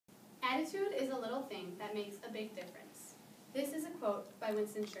Attitude is a little thing that makes a big difference. This is a quote by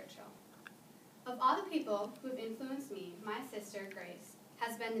Winston Churchill. Of all the people who have influenced me, my sister, Grace,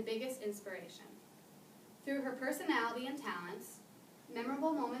 has been the biggest inspiration. Through her personality and talents,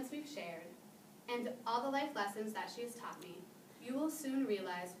 memorable moments we've shared, and all the life lessons that she has taught me, you will soon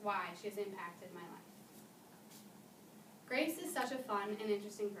realize why she has impacted my life. Grace is such a fun and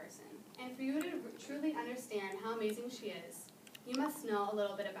interesting person, and for you to truly understand how amazing she is, you must know a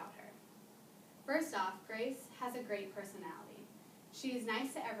little bit about her. First off, Grace has a great personality. She's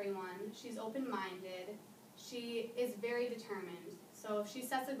nice to everyone, she's open-minded, she is very determined, so if she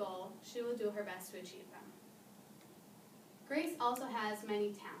sets a goal, she will do her best to achieve them. Grace also has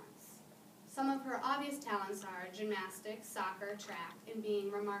many talents. Some of her obvious talents are gymnastics, soccer, track, and being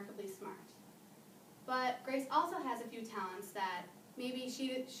remarkably smart. But Grace also has a few talents that maybe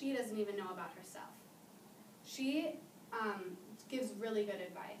she doesn't even know about herself. She gives really good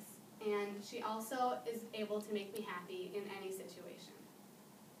advice, and she also is able to make me happy in any situation.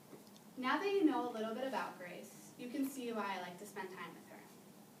 Now that you know a little bit about Grace, you can see why I like to spend time with her.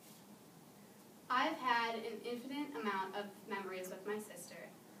 I've had an infinite amount of memories with my sister,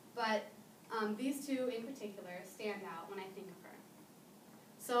 but these two in particular stand out when I think of her.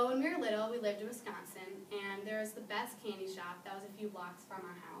 So when we were little, we lived in Wisconsin, and there was the best candy shop that was a few blocks from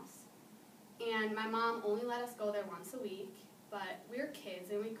our house. And my mom only let us go there once a week, but we were kids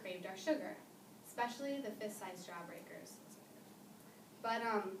and we craved our sugar, especially the fist-sized Jawbreakers. But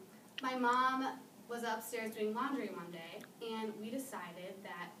my mom was upstairs doing laundry one day, and we decided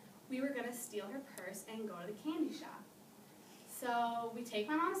that we were going to steal her purse and go to the candy shop. So we take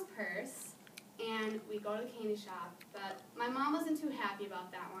my mom's purse, and we go to the candy shop, but my mom wasn't too happy about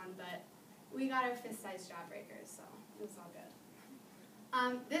that one, but we got our fist-sized Jawbreakers, so it was all good.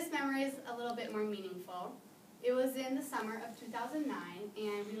 This memory is a little bit more meaningful. It was in the summer of 2009,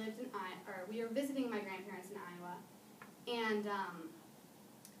 and we were visiting my grandparents in Iowa, and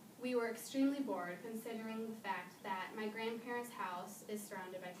we were extremely bored considering the fact that my grandparents' house is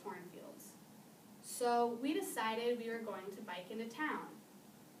surrounded by cornfields. So we decided we were going to bike into town.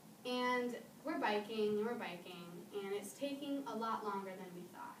 And we're biking, and it's taking a lot longer than we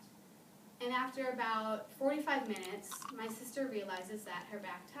thought. And after about 45 minutes, my sister realizes that her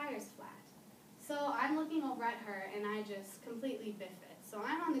back tire's flat. So I'm looking over at her, and I just completely biff it. So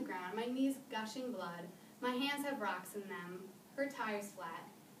I'm on the ground, my knees gushing blood, my hands have rocks in them, her tire's flat,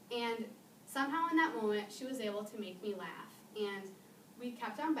 and somehow in that moment, she was able to make me laugh. And we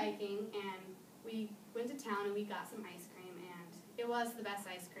kept on biking, and we went to town, and we got some ice cream, and it was the best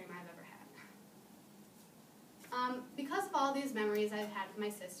ice cream I've ever had. Because of all these memories I've had with my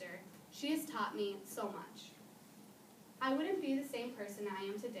sister, she has taught me so much. I wouldn't be the same person I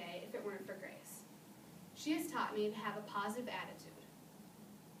am today if it weren't for Grace. She has taught me to have a positive attitude.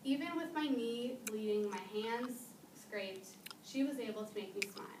 Even with my knee bleeding, my hands scraped, she was able to make me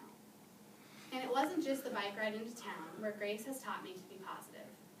smile. And it wasn't just the bike ride into town where Grace has taught me to be positive.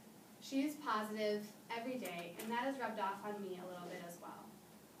 She is positive every day, and that has rubbed off on me a little bit as well.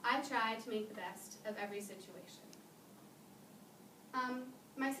 I try to make the best of every situation.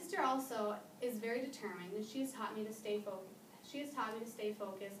 My sister also is very determined, and she has taught me to stay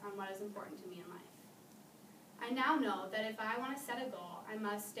focused on what is important to me in life. I now know that if I want to set a goal, I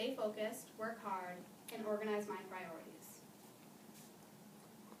must stay focused, work hard, and organize my priorities.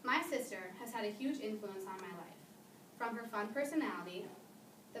 My sister has had a huge influence on my life, from her fun personality,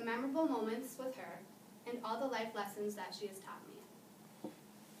 the memorable moments with her, and all the life lessons that she has taught me.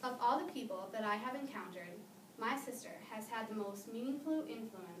 Of all the people that I have encountered, my sister has had the most meaningful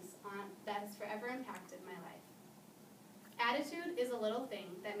influence that has forever impacted my life. Attitude is a little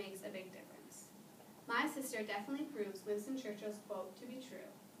thing that makes a big difference. My sister definitely proves Winston Churchill's quote to be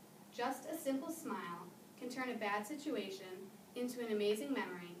true. Just a simple smile can turn a bad situation into an amazing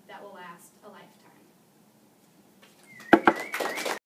memory that will last a lifetime.